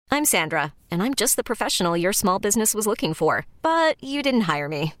I'm Sandra, and I'm just the professional your small business was looking for. But you didn't hire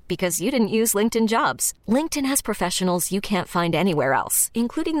me because you didn't use LinkedIn Jobs. LinkedIn has professionals you can't find anywhere else,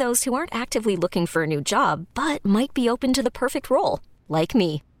 including those who aren't actively looking for a new job, but might be open to the perfect role, like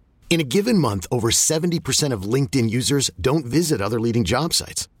me. In a given month, over 70% of LinkedIn users don't visit other leading job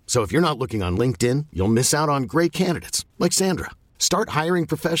sites. So if you're not looking on LinkedIn, you'll miss out on great candidates like Sandra. Start hiring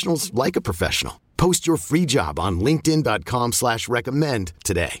professionals like a professional. Post your free job on linkedin.com/recommend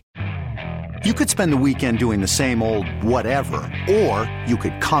today. You could spend the weekend doing the same old whatever, or you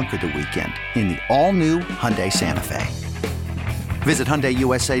could conquer the weekend in the all-new Hyundai Santa Fe. Visit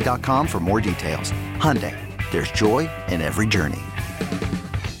HyundaiUSA.com for more details. Hyundai, there's joy in every journey.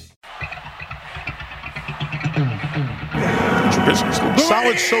 Trubisky's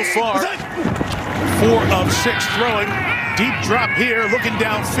solid so far. 4 of 6 throwing. Deep drop here, looking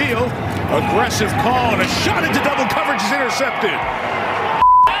downfield. Aggressive call, and a shot into double coverage is intercepted.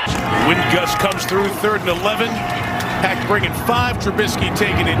 Wind gust comes through, 3rd and 11. Pack bringing 5. Trubisky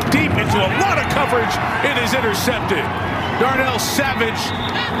taking it deep into a lot of coverage. It is intercepted. Darnell Savage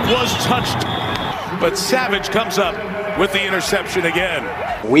was touched, but Savage comes up with the interception again.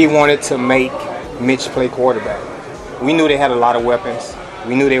 We wanted to make Mitch play quarterback. We knew they had a lot of weapons.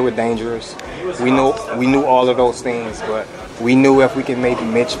 We knew they were dangerous. We knew all of those things, but we knew if we could make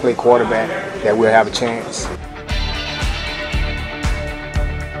Mitch play quarterback that we'll have a chance.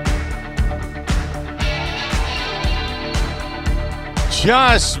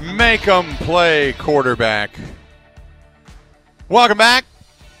 Just make them play quarterback. Welcome back.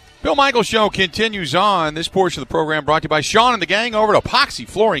 Bill Michaels Show continues on. This portion of the program brought to you by Sean and the gang over at Epoxy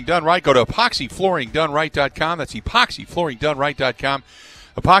Flooring Done Right. Go to epoxyflooringdoneright.com. That's epoxyflooringdoneright.com.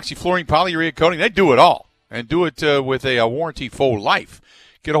 Epoxy flooring, polyurea coating, they do it all. And do it with a warranty for life.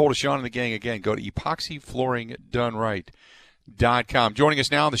 Get a hold of Sean and the gang again. Go to epoxyflooringdoneright.com. Joining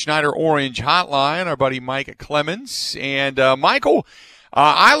us now on the Schneider Orange Hotline, our buddy Mike Clemens. And Michael,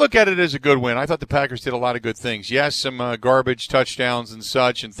 I look at it as a good win. I thought the Packers did a lot of good things. Yes, some garbage touchdowns and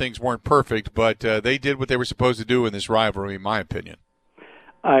such, and things weren't perfect, but they did what they were supposed to do in this rivalry, in my opinion.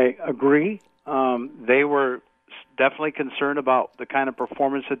 I agree. They were definitely concerned about the kind of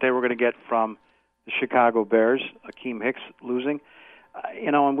performance that they were going to get from the Chicago Bears, Akeem Hicks losing.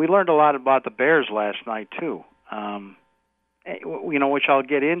 And we learned a lot about the Bears last night, too, which I'll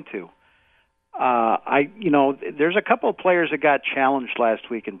get into. There's a couple of players that got challenged last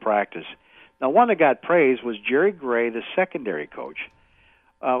week in practice. Now, one that got praised was Jerry Gray, the secondary coach.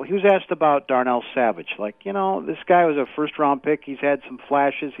 He was asked about Darnell Savage. This guy was a first-round pick. He's had some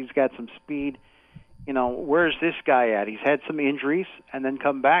flashes. He's got some speed. Where's this guy at? He's had some injuries and then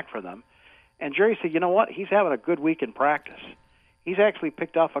come back for them. And Jerry said, you know what? He's having a good week in practice. He's actually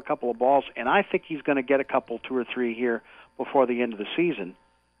picked off a couple of balls, and I think he's going to get a couple, 2 or 3 here before the end of the season.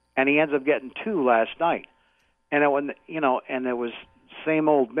 And he ends up getting 2 last night. And it was same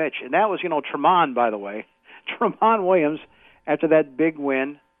old Mitch. And that was, Tremont, by the way. Tremont Williams, after that big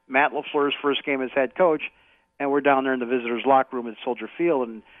win, Matt LaFleur's first game as head coach, and we're down there in the visitors' locker room at Soldier Field,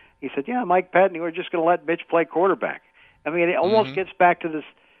 and he said, yeah, Mike Pettin, we're just going to let Mitch play quarterback. I mean, it almost gets back to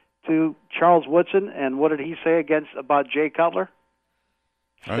Charles Woodson, and what did he say about Jay Cutler?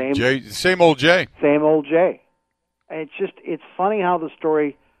 Same old Jay. Same old Jay. It's funny how the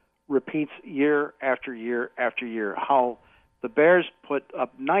story repeats year after year after year, how the Bears put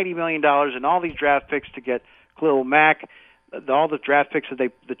up $90 million in all these draft picks to get Khalil Mack, all the draft picks,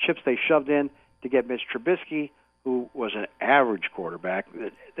 the chips they shoved in to get Mitch Trubisky, who was an average quarterback.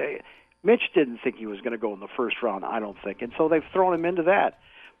 Mitch didn't think he was going to go in the first round, I don't think, and so they've thrown him into that.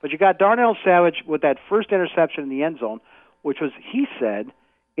 But you got Darnell Savage with that first interception in the end zone, which was, he said,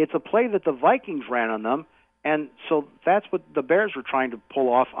 it's a play that the Vikings ran on them, and so that's what the Bears were trying to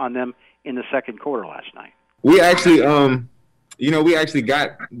pull off on them in the second quarter last night. We actually, we actually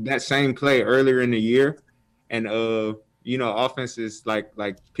got that same play earlier in the year, and offense is like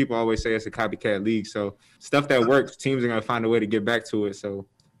people always say, it's a copycat league. So stuff that works, teams are gonna find a way to get back to it. So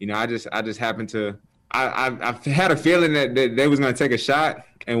I just happened to I had a feeling that they was gonna take a shot,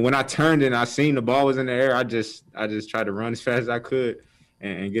 and when I turned and I seen the ball was in the air, I just tried to run as fast as I could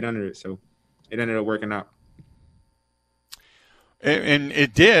and get under it. So it ended up working out. And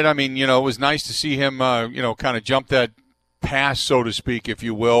it did. I mean, it was nice to see him, kind of jump that pass, so to speak, if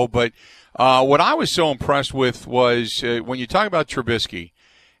you will. But what I was so impressed with was when you talk about Trubisky,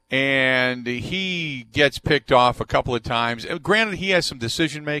 and he gets picked off a couple of times. Granted, he has some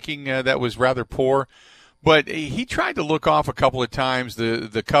decision-making that was rather poor, but he tried to look off a couple of times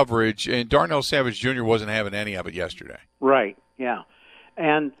the coverage, and Darnell Savage Jr. wasn't having any of it yesterday. Right, yeah.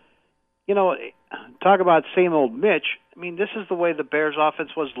 And, talk about same old Mitch. I mean, this is the way the Bears'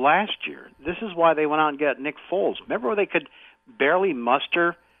 offense was last year. This is why they went out and got Nick Foles. Remember where they could barely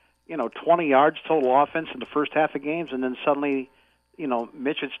muster, 20 yards total offense in the first half of games, and then suddenly,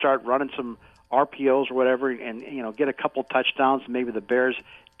 Mitch would start running some RPOs or whatever and, get a couple touchdowns, and maybe the Bears'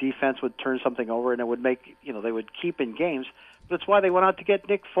 defense would turn something over, and it would make, they would keep in games. But that's why they went out to get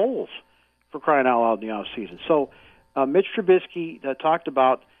Nick Foles, for crying out loud, in the offseason. So Mitch Trubisky talked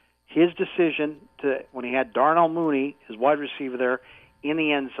about his decision when he had Darnell Mooney, his wide receiver there, in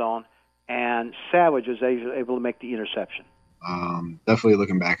the end zone, and Savage was able to make the interception. Definitely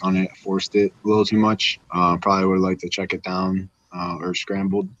looking back on it, forced it a little too much. Probably would have liked to check it down or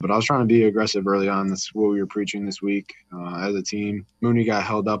scrambled. But I was trying to be aggressive early on. That's what we were preaching this week as a team. Mooney got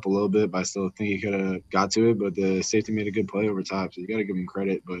held up a little bit, but I still think he could have got to it. But the safety made a good play over top, so you got to give him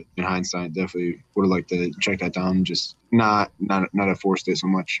credit. But in hindsight, definitely would have liked to check that down, just not have forced it so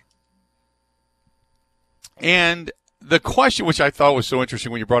much. And the question, which I thought was so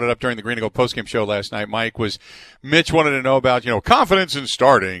interesting when you brought it up during the Green and Gold postgame show last night, Mike, was Mitch wanted to know about, confidence in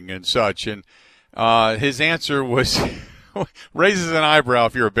starting and such. And his answer was raises an eyebrow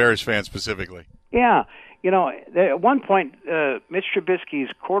if you're a Bears fan specifically. Yeah. At one point, Mitch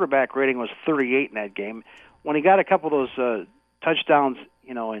Trubisky's quarterback rating was 38 in that game. When he got a couple of those touchdowns,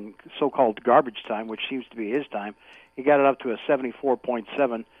 in so-called garbage time, which seems to be his time, he got it up to a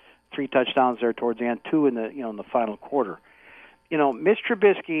 74.7. 3 touchdowns there towards the end, 2 in the final quarter. Mitch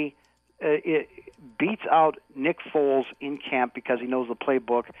Trubisky beats out Nick Foles in camp because he knows the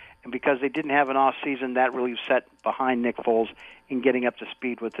playbook and because they didn't have an off season that really set behind Nick Foles in getting up to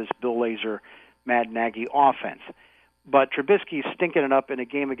speed with this Bill Lazor, Matt Nagy offense. But Trubisky's stinking it up in a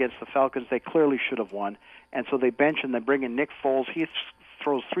game against the Falcons they clearly should have won, and so they bench and they bring in Nick Foles. He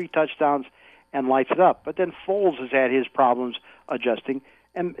throws 3 touchdowns and lights it up. But then Foles has had his problems adjusting.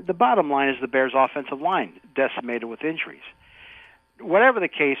 And the bottom line is the Bears' offensive line decimated with injuries. Whatever the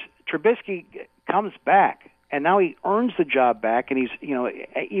case, Trubisky comes back, and now he earns the job back. And he's,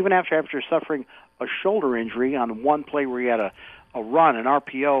 even after suffering a shoulder injury on one play where he had a run, an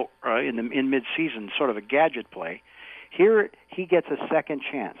RPO in mid-season, sort of a gadget play, here he gets a second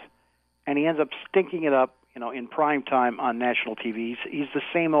chance, and he ends up stinking it up, in prime time on national TV. He's the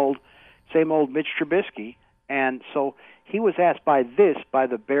same old Mitch Trubisky, and so he was asked by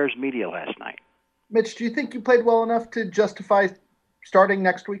the Bears media last night. Mitch, do you think you played well enough to justify starting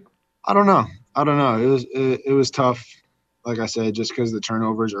next week? I don't know. It was tough, like I said, just because of the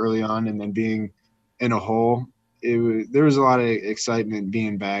turnovers early on and then being in a hole. There was a lot of excitement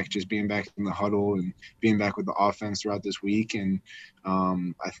being back in the huddle and being back with the offense throughout this week. And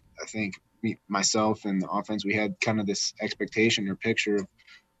I think myself and the offense, we had kind of this expectation or picture of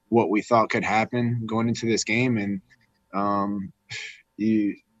what we thought could happen going into this game, and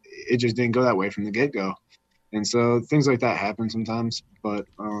it just didn't go that way from the get-go. And so things like that happen sometimes, but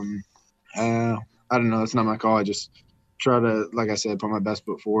I don't know. It's not my call. I just try to, like I said, put my best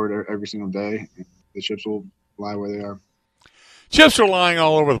foot forward every single day. The chips will lie where they are. Chips are lying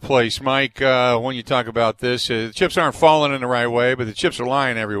all over the place, Mike, when you talk about this. The chips aren't falling in the right way, but the chips are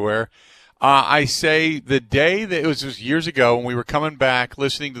lying everywhere. I say the day that it was just years ago when we were coming back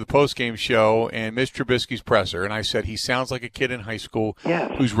listening to the postgame show and Mitch Trubisky's presser, and I said he sounds like a kid in high school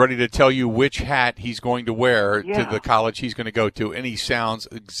who's ready to tell you which hat he's going to wear to the college he's going to go to, and he sounds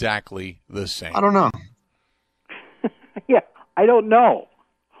exactly the same. I don't know. I don't know.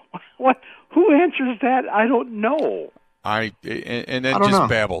 What? Who answers that? I don't know. And then just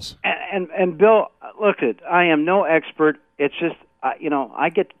babbles. And Bill, look, I am no expert. It's just I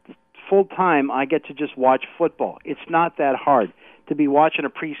get full time. I get to just watch football. It's not that hard to be watching a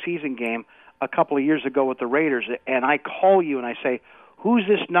preseason game a couple of years ago with the Raiders, and I call you and I say, "Who's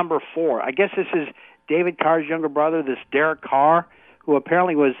this number 4?" I guess this is David Carr's younger brother, this Derek Carr, who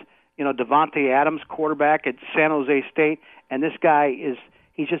apparently was Devontae Adams' quarterback at San Jose State, and this guy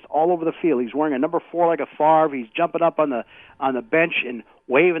he's just all over the field. He's wearing a number 4 like a Favre. He's jumping up on the bench and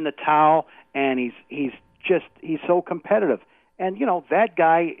waving the towel, and he's so competitive. And that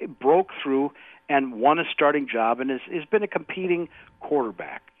guy broke through and won a starting job, and has been a competing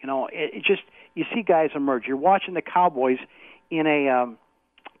quarterback. It just, you see guys emerge. You're watching the Cowboys in a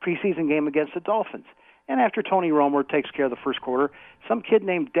preseason game against the Dolphins, and after Tony Romo takes care of the first quarter, some kid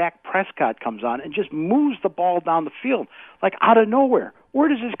named Dak Prescott comes on and just moves the ball down the field like out of nowhere. Where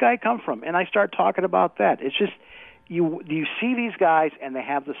does this guy come from? And I start talking about that. It's just you see these guys and they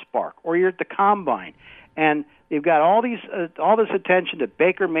have the spark. Or you're at the combine and they've got all this attention to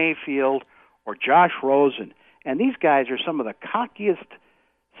Baker Mayfield or Josh Rosen, and these guys are some of the cockiest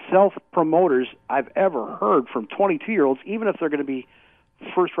self-promoters I've ever heard from 22-year-olds, even if they're going to be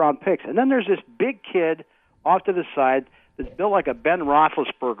first-round picks. And then there's this big kid off to the side that's built like a Ben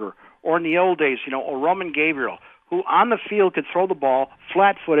Roethlisberger, or in the old days, or Roman Gabriel, who on the field could throw the ball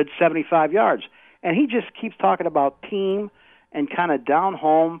flat-footed 75 yards. And he just keeps talking about team and kind of down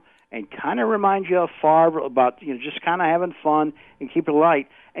home and kind of reminds you of Favre about just kind of having fun and keep it light.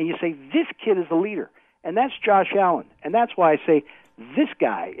 And you say, this kid is the leader. And that's Josh Allen. And that's why I say this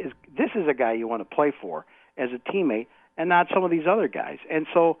is a guy you want to play for as a teammate and not some of these other guys. And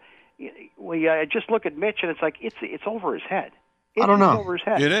so I just look at Mitch, and it's like it's over his head. I don't know. Over his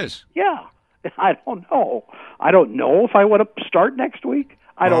head. It is. Yeah. I don't know. I don't know if I want to start next week.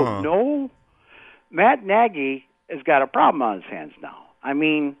 I don't know. Matt Nagy has got a problem on his hands now. I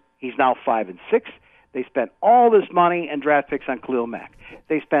mean, he's now 5-6. They spent all this money and draft picks on Khalil Mack.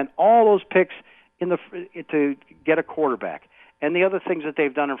 They spent all those picks to get a quarterback, and the other things that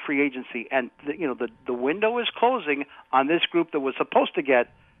they've done in free agency. And the window is closing on this group that was supposed to get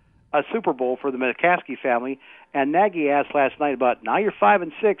a Super Bowl for the McCaskey family. And Nagy asked last night about, now you're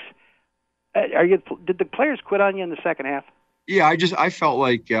 5-6. Did the players quit on you in the second half? Yeah, I felt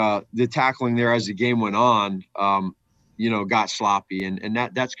like the tackling there as the game went on, got sloppy, and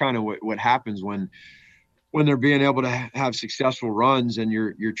that's kind of what happens when they're being able to have successful runs and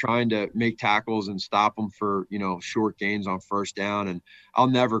you're trying to make tackles and stop them for short gains on first down. And I'll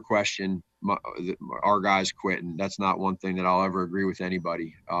never question our guys quitting. That's not one thing that I'll ever agree with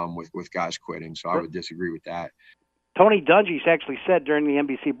anybody with guys quitting. So I would disagree with that. Tony Dungy's actually said during the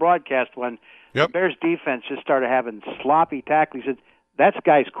NBC broadcast when the Bears defense just started having sloppy tackles, he said, that's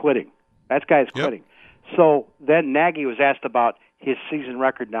guys quitting. That's guys quitting. So then Nagy was asked about his season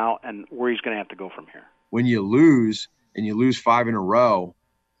record now and where he's going to have to go from here. When you lose and you lose 5 in a row,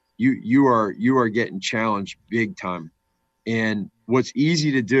 you are getting challenged big time. And what's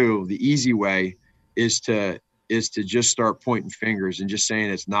easy to do, the easy way, is to just start pointing fingers and just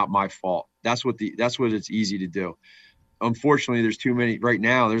saying it's not my fault. That's what it's easy to do. Unfortunately, there's too many right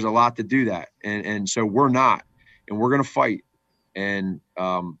now. There's a lot to do that, and so we're not, and we're going to fight. And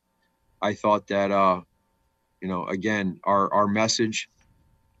I thought that again, our message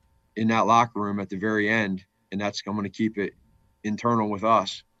in that locker room at the very end, and that's I'm going to keep it internal with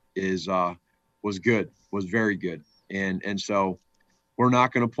us, was good, was very good. And so we're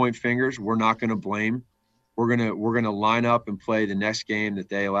not going to point fingers. We're not going to blame. We're going to line up and play the next game that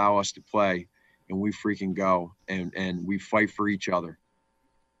they allow us to play, and we freaking go and we fight for each other.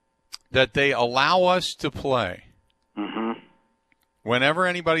 That they allow us to play. Mm-hmm. Whenever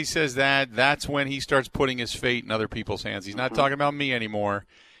anybody says that, that's when he starts putting his fate in other people's hands. He's not talking about me anymore.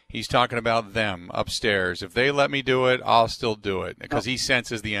 He's talking about them upstairs. If they let me do it, I'll still do it because he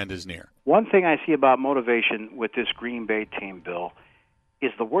senses the end is near. One thing I see about motivation with this Green Bay team, Bill,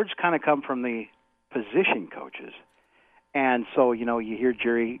 is the words kind of come from the position coaches. And so, you hear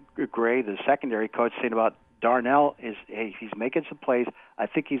Jerry Gray, the secondary coach, saying about Darnell he's making some plays. I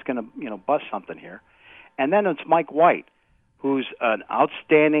think he's going to, bust something here. And then it's Mike White, who's an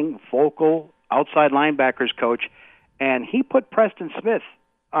outstanding, vocal outside linebackers coach, and he put Preston Smith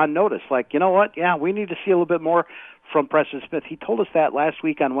on notice. Like, you know what? Yeah, we need to see a little bit more from Preston Smith. He told us that last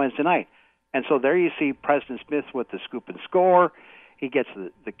week on Wednesday night. And so there you see Preston Smith with the scoop and score. He gets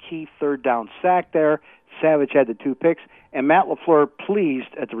the key third down sack there. Savage had the 2 picks, and Matt LaFleur pleased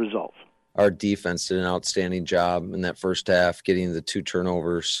at the results. Our defense did an outstanding job in that first half, getting the 2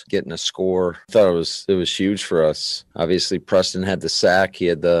 turnovers, getting a score. I thought it was huge for us. Obviously, Preston had the sack. He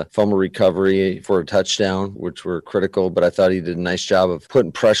had the fumble recovery for a touchdown, which were critical, but I thought he did a nice job of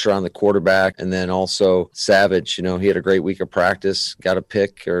putting pressure on the quarterback. And then also Savage, he had a great week of practice, got a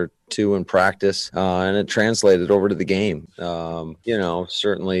pick or 2 in practice, and it translated over to the game.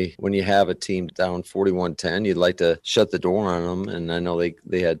 Certainly when you have a team down 41-10, you'd like to shut the door on them. And I know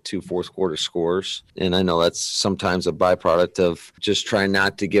they had 2 fourth-quarter scores. And I know that's sometimes a byproduct of just trying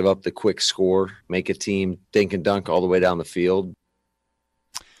not to give up the quick score, make a team dink and dunk all the way down the field.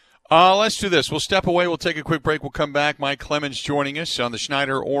 Let's do this. We'll step away. We'll take a quick break. We'll come back. Mike Clemens joining us on the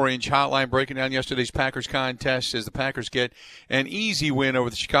Schneider Orange Hotline, breaking down yesterday's Packers contest as the Packers get an easy win over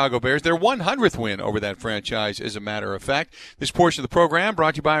the Chicago Bears. Their 100th win over that franchise, as a matter of fact. This portion of the program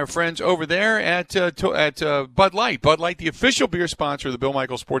brought to you by our friends over there at Bud Light. Bud Light, the official beer sponsor of the Bill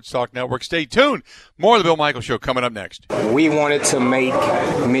Michaels Sports Talk Network. Stay tuned. More of the Bill Michaels Show coming up next. We wanted to make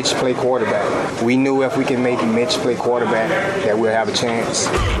Mitch play quarterback. We knew if we could make Mitch play quarterback that we'll have a chance.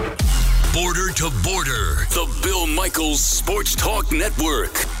 Border to Border, the Bill Michaels Sports Talk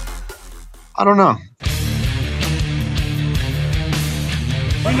Network. I don't know.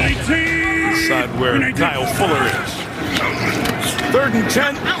 19. Inside where Kyle Fuller is. 3rd and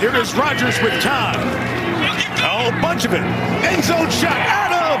 10. Here is Rodgers with time. A bunch of it. End zone shot.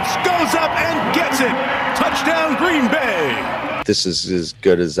 Adams. jumps, goes up, and gets it. Touchdown, Green Bay. This is as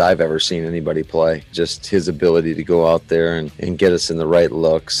good as I've ever seen anybody play. Just his ability to go out there and get us in the right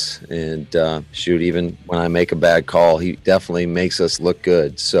looks. And shoot, even when I make a bad call, he definitely makes us look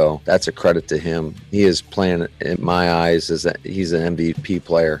good. So that's a credit to him. He is playing, in my eyes, he's an MVP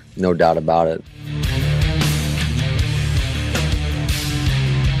player. No doubt about it.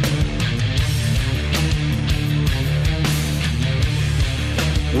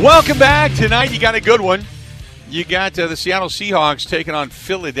 Welcome back. Tonight you got a good one. You got the Seattle Seahawks taking on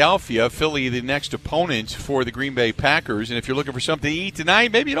Philadelphia. Philly, the next opponent for the Green Bay Packers. And if you're looking for something to eat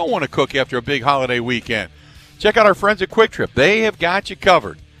tonight, maybe you don't want to cook after a big holiday weekend. Check out our friends at Quick Trip. They have got you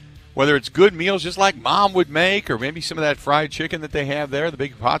covered. Whether it's good meals just like Mom would make, or maybe some of that fried chicken that they have there, the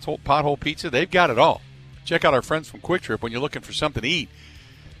big pothole pizza, they've got it all. Check out our friends from Quick Trip. When you're looking for something to eat,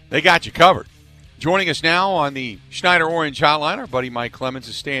 they got you covered. Joining us now on the Schneider Orange Hotline, our buddy Mike Clemens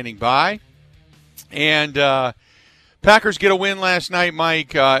is standing by. And Packers get a win last night,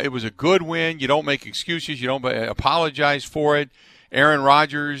 Mike. It was a good win. You don't make excuses. You don't apologize for it. Aaron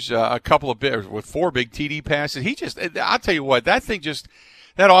Rodgers, with 4 big TD passes. I'll tell you what, that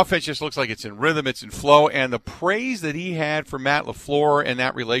offense just looks like it's in rhythm, it's in flow, and the praise that he had for Matt LaFleur and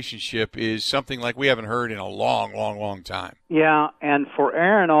that relationship is something like we haven't heard in a long, long, long time. Yeah, and for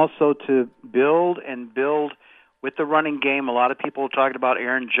Aaron also to build with the running game. A lot of people are talking about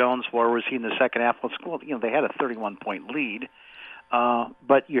Aaron Jones. Where was he in the second half? Well, they had a 31-point lead,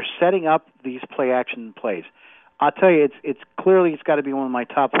 but you're setting up these play-action plays. I'll tell you, it's got to be one of my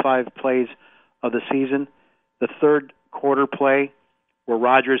top 5 plays of the season. The third quarter play where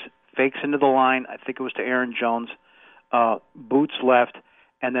Rodgers fakes into the line, I think it was to Aaron Jones, boots left,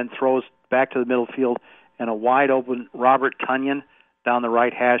 and then throws back to the middle field, and a wide-open Robert Tonyan down the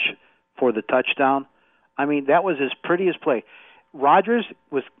right hash for the touchdown. I mean, that was his prettiest play. Rodgers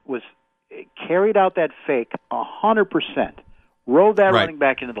was carried out that fake 100%, rode that running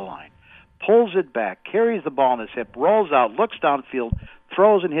back into the line, pulls it back, carries the ball in his hip, rolls out, looks downfield,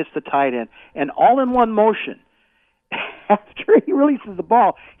 throws and hits the tight end, and all in one motion. After he releases the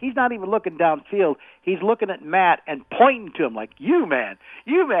ball, he's not even looking downfield. He's looking at Matt and pointing to him like, you man,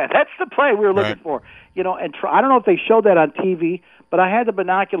 that's the play we were looking for. And I don't know if they showed that on TV, but I had the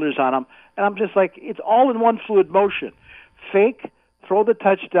binoculars on him, and I'm just like, it's all in one fluid motion. Fake, throw the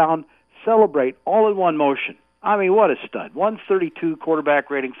touchdown, celebrate, all in one motion. I mean, what a stud. 132 quarterback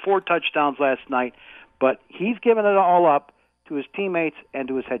rating, 4 touchdowns last night, but he's given it all up to his teammates and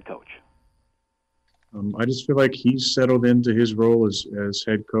to his head coach. I just feel like he's settled into his role as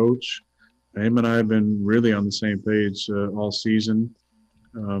head coach. Him and I have been really on the same page all season.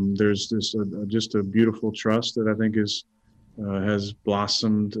 There's this just a beautiful trust that I think has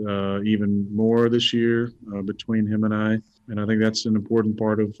blossomed even more this year between him and I. And I think that's an important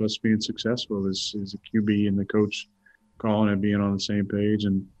part of us being successful is the QB and the coach calling and being on the same page.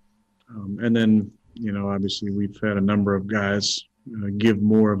 And then, obviously we've had a number of guys give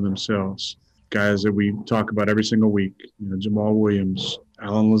more of themselves. Guys that we talk about every single week, Jamal Williams,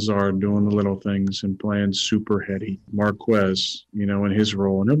 Allen Lazard doing the little things and playing super heady. Marquez, in his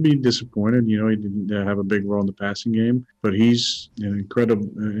role. And he'll be disappointed, he didn't have a big role in the passing game, but he's an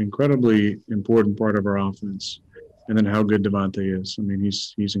incredibly important part of our offense. And then how good Devontae is. I mean,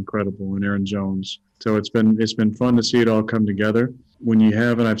 he's incredible. And Aaron Jones. So it's been fun to see it all come together. When you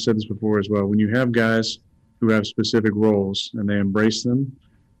have, and I've said this before as well, when you have guys who have specific roles and they embrace them,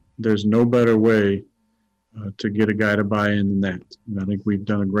 there's no better way to get a guy to buy in than that. And I think we've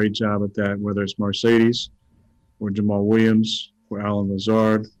done a great job at that, whether it's Mercedes or Jamal Williams or Allen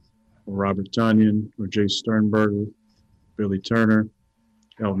Lazard or Robert Tonyan or Jay Sternberger, Billy Turner,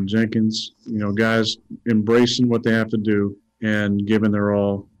 Elton Jenkins, guys embracing what they have to do and giving their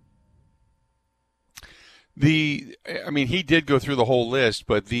all. He did go through the whole list,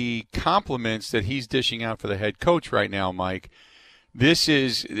 but the compliments that he's dishing out for the head coach right now, Mike,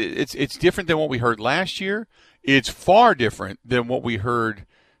 it's different than what we heard last year. It's far different than what we heard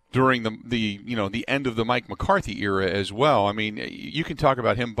during the end of the Mike McCarthy era as well. I mean, you can talk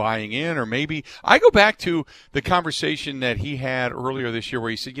about him buying in, or maybe I go back to the conversation that he had earlier this year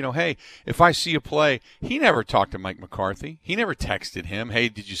where he said, hey, if I see a play, he never talked to Mike McCarthy. He never texted him, hey,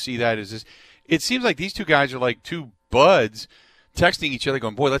 did you see that? It seems like these two guys are like two buds texting each other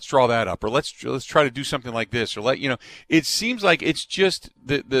going, boy, let's draw that up, or let's try to do something like this, or it seems like it's just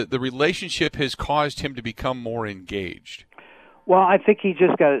the relationship has caused him to become more engaged. Well, I think he's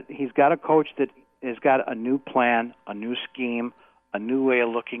got a coach that has got a new plan, a new scheme, a new way of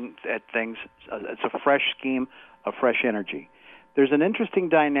looking at things. It's a fresh scheme, a fresh energy. There's an interesting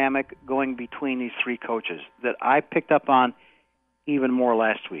dynamic going between these three coaches that I picked up on even more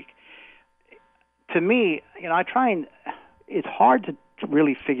last week. To me, it's hard to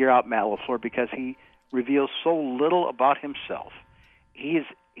really figure out Matt LaFleur because he reveals so little about himself. He's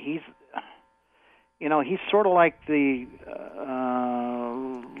sort of like the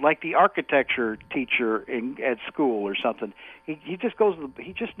architecture teacher at school or something. He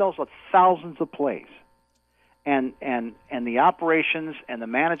just knows thousands of plays, and the operations and the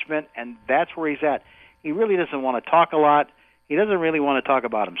management, and that's where he's at. He really doesn't want to talk a lot. He doesn't really want to talk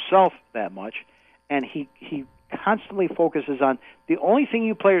about himself that much, and he constantly focuses on the only thing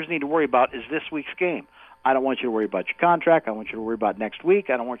you players need to worry about is this week's game. I don't want you to worry about your contract. I don't want you to worry about next week.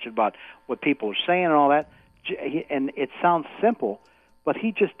 I don't want you about what people are saying and all that. And it sounds simple, but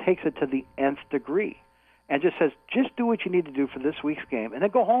he just takes it to the nth degree and just says, just do what you need to do for this week's game and then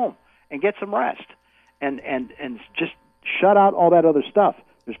go home and get some rest and just shut out all that other stuff.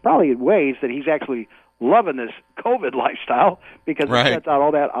 There's probably ways that he's actually loving this COVID lifestyle because it shuts out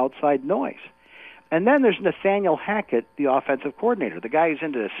all that outside noise. And then there's Nathaniel Hackett, the offensive coordinator, the guy who's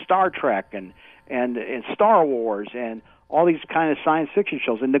into Star Trek and Star Wars and all these kind of science fiction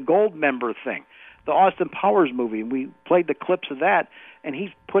shows and the Goldmember thing, the Austin Powers movie. And we played the clips of that, and he's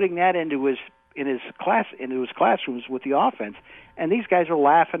putting that into his classrooms with the offense. And these guys are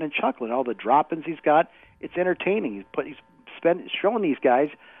laughing and chuckling. All the drop-ins he's got, it's entertaining. He's showing these guys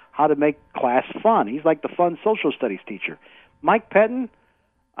how to make class fun. He's like the fun social studies teacher. Mike Pettin,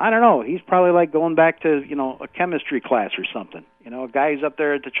 I don't know. He's probably like going back to, a chemistry class or something. A guy who's up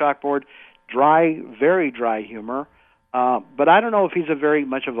there at the chalkboard, dry, very dry humor. But I don't know if he's a very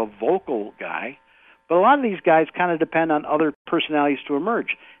much of a vocal guy. But a lot of these guys kind of depend on other personalities to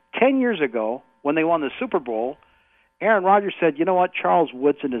emerge. 10 years ago, when they won the Super Bowl, Aaron Rodgers said, you know what, Charles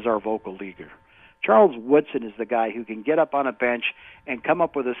Woodson is our vocal leader. Charles Woodson is the guy who can get up on a bench and come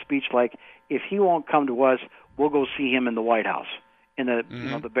up with a speech like, if he won't come to us, we'll go see him in the White House. In the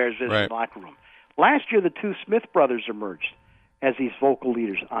the Bears visiting locker room. Last year, the two Smith brothers emerged as these vocal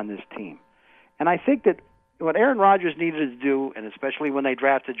leaders on this team. And I think that what Aaron Rodgers needed to do, and especially when they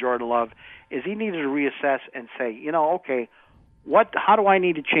drafted Jordan Love, is he needed to reassess and say, okay, how do I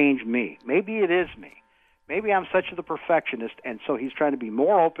need to change me? Maybe it is me. Maybe I'm such a perfectionist, and so he's trying to be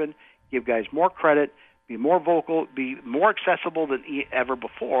more open, give guys more credit, be more vocal, be more accessible than ever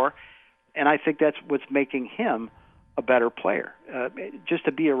before, and I think that's what's making him a better player, just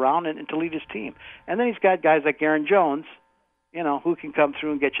to be around and to lead his team. And then he's got guys like Aaron Jones, who can come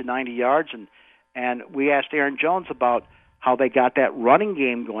through and get you 90 yards. And we asked Aaron Jones about how they got that running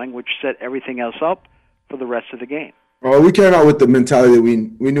game going, which set everything else up for the rest of the game. Well, we came out with the mentality that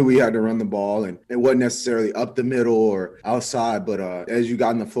we knew we had to run the ball, and it wasn't necessarily up the middle or outside. But as you got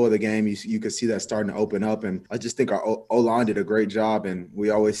on the floor of the game, you could see that starting to open up. And I just think our O-line did a great job. And we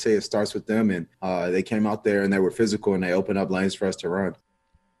always say it starts with them. And they came out there and they were physical and they opened up lanes for us to run.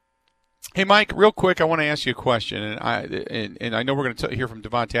 Hey, Mike, real quick, I want to ask you a question. And I know we're going to hear from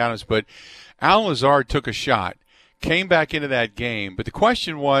Davante Adams, but Allen Lazard took a shot, came back into that game. But the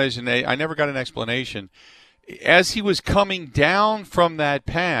question was, and I never got an explanation, as he was coming down from that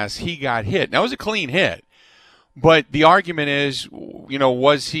pass, he got hit. Now, it was a clean hit, but the argument is,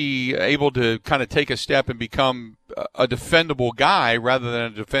 was he able to kind of take a step and become a defendable guy rather than a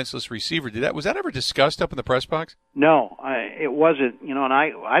defenseless receiver? Was that ever discussed up in the press box? No, it wasn't. And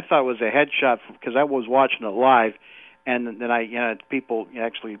I thought it was a headshot because I was watching it live, and then people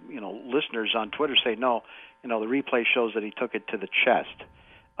actually, listeners on Twitter say no. The replay shows that he took it to the chest.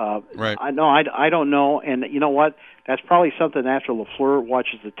 Right. I don't know, and you know what? That's probably something after LaFleur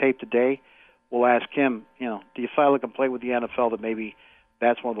watches the tape today, we'll ask him. Do you file a complaint with the NFL that maybe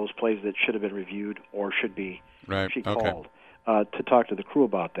that's one of those plays that should have been reviewed or should be called to talk to the crew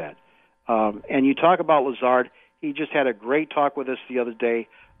about that? And you talk about Lazard. He just had a great talk with us the other day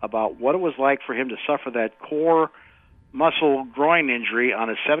about what it was like for him to suffer that core muscle groin injury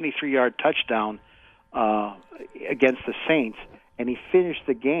on a 73-yard touchdown against the Saints. And he finished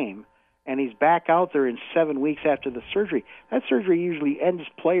the game, and he's back out there in 7 weeks after the surgery. That surgery usually ends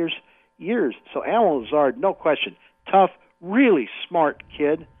players' years. So Allen Lazard, no question, tough, really smart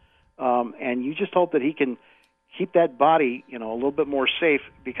kid, and you just hope that he can keep that body, a little bit more safe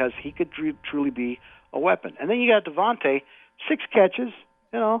because he could truly be a weapon. And then you got Davante, 6 catches,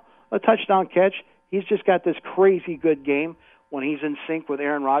 a touchdown catch. He's just got this crazy good game when he's in sync with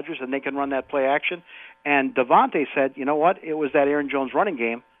Aaron Rodgers and they can run that play action. And Davante said, you know what, it was that Aaron Jones running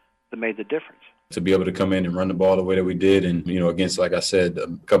game that made the difference. to be able to come in and run the ball the way that we did. And, against, like I said, a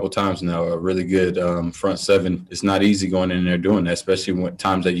couple times now, a really good front seven. It's not easy going in there doing that, especially when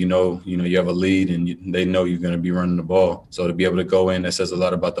times that you have a lead and they know you're going to be running the ball. So to be able to go in, that says a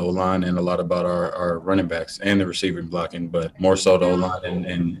lot about the O-line and a lot about our running backs and the receiving blocking, but more so the O-line.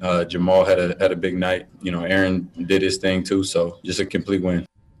 And Jamal had a big night. Aaron did his thing too, so just a complete win.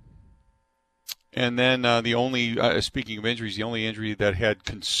 And then the only, speaking of injuries, the only injury that had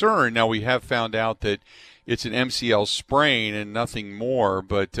concern, now we have found out that it's an MCL sprain and nothing more,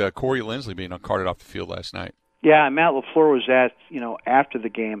 but Corey Linsley being carted off the field last night. Yeah, Matt LaFleur was asked, after the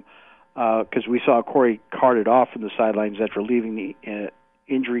game, because we saw Corey carted off from the sidelines after leaving the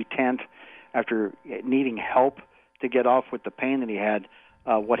injury tent, after needing help to get off with the pain that he had,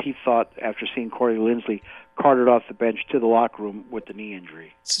 what he thought after seeing Corey Linsley carted off the bench to the locker room with the knee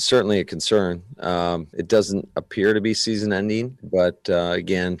injury. It's certainly a concern. It doesn't appear to be season-ending, but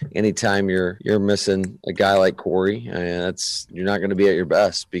again, anytime you're missing a guy like Corey, you're not going to be at your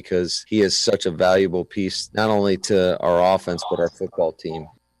best because he is such a valuable piece, not only to our offense but our football team.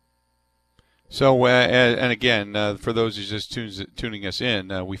 So, and again, for those who just tuning us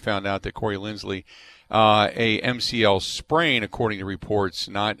in, we found out that Corey Linsley, a MCL sprain, according to reports,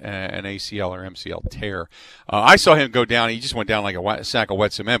 not an ACL or MCL tear. I saw him go down. He just went down like a sack of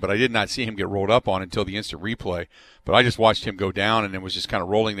wet cement, but I did not see him get rolled up on until the instant replay. But I just watched him go down, and it was just kind of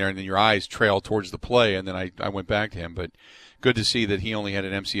rolling there, and then your eyes trail towards the play, and then I went back to him. But good to see that he only had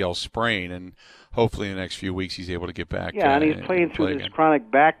an MCL sprain, and hopefully in the next few weeks he's able to get back. Yeah, and he's playing through this chronic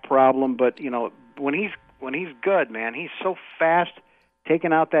back problem, but, when he's good, man, he's so fast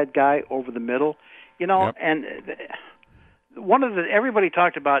taking out that guy over the middle. Yep. And everybody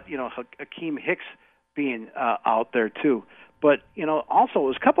talked about, Hakeem Hicks being out there too. But, also it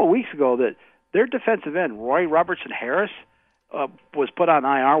was a couple of weeks ago that their defensive end, Roy Robertson Harris, was put on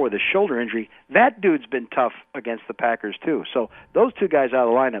IR with a shoulder injury. That dude's been tough against the Packers too. So those two guys out of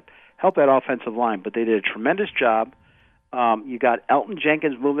the lineup help that offensive line, but they did a tremendous job. You got Elton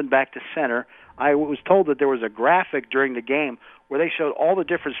Jenkins moving back to center. I was told that there was a graphic during the game where they showed all the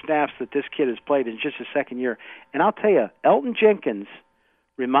different snaps that this kid has played in just his second year. And I'll tell you, Elton Jenkins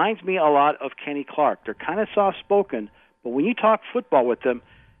reminds me a lot of Kenny Clark. They're kind of soft-spoken, but when you talk football with them,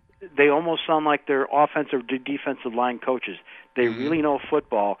 they almost sound like they're offensive or defensive line coaches. They really know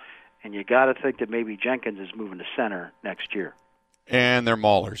football, and you got to think that maybe Jenkins is moving to center next year. And they're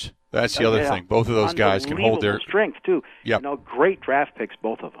maulers. That's the other thing. Both of those guys can hold their strength too. Yep. Great draft picks,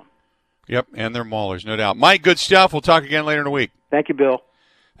 both of them. Yep, and they're maulers, no doubt. Mike, good stuff. We'll talk again later in the week. Thank you, Bill.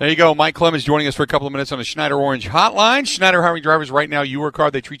 There you go. Mike Clemens joining us for a couple of minutes on the Schneider Orange Hotline. Schneider hiring drivers right now. You work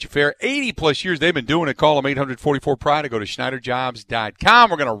hard, they treat you fair. 80-plus years they've been doing it. Call them 844-PRIDE or go to SchneiderJobs.com.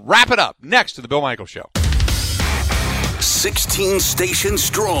 We're going to wrap it up next to the Bill Michaels Show. 16 stations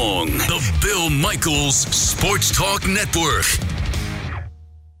strong. The Bill Michaels Sports Talk Network.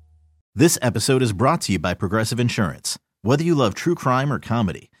 This episode is brought to you by Progressive Insurance. Whether you love true crime or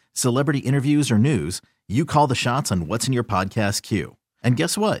comedy, celebrity interviews or news, you call the shots on what's in your podcast queue. And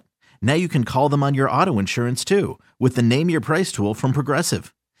guess what? Now you can call them on your auto insurance too with the Name Your Price tool from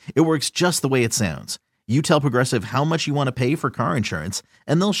Progressive. It works just the way it sounds. You tell Progressive how much you want to pay for car insurance,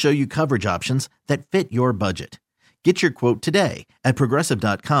 and they'll show you coverage options that fit your budget. Get your quote today at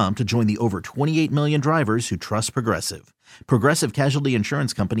Progressive.com to join the over 28 million drivers who trust Progressive. Progressive Casualty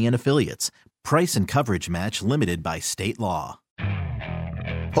Insurance Company and Affiliates. Price and coverage match limited by state law.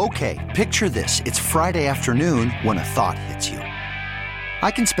 Okay, picture this. It's Friday afternoon when a thought hits you. I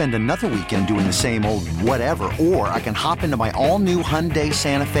can spend another weekend doing the same old whatever, or I can hop into my all-new Hyundai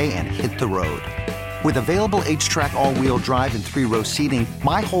Santa Fe and hit the road. With available H-Track all-wheel drive and 3-row seating,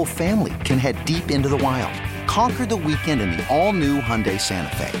 my whole family can head deep into the wild. Conquer the weekend in the all-new Hyundai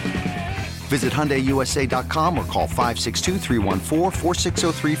Santa Fe. Visit HyundaiUSA.com or call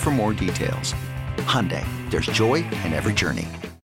 562-314-4603 for more details. Hyundai, there's joy in every journey.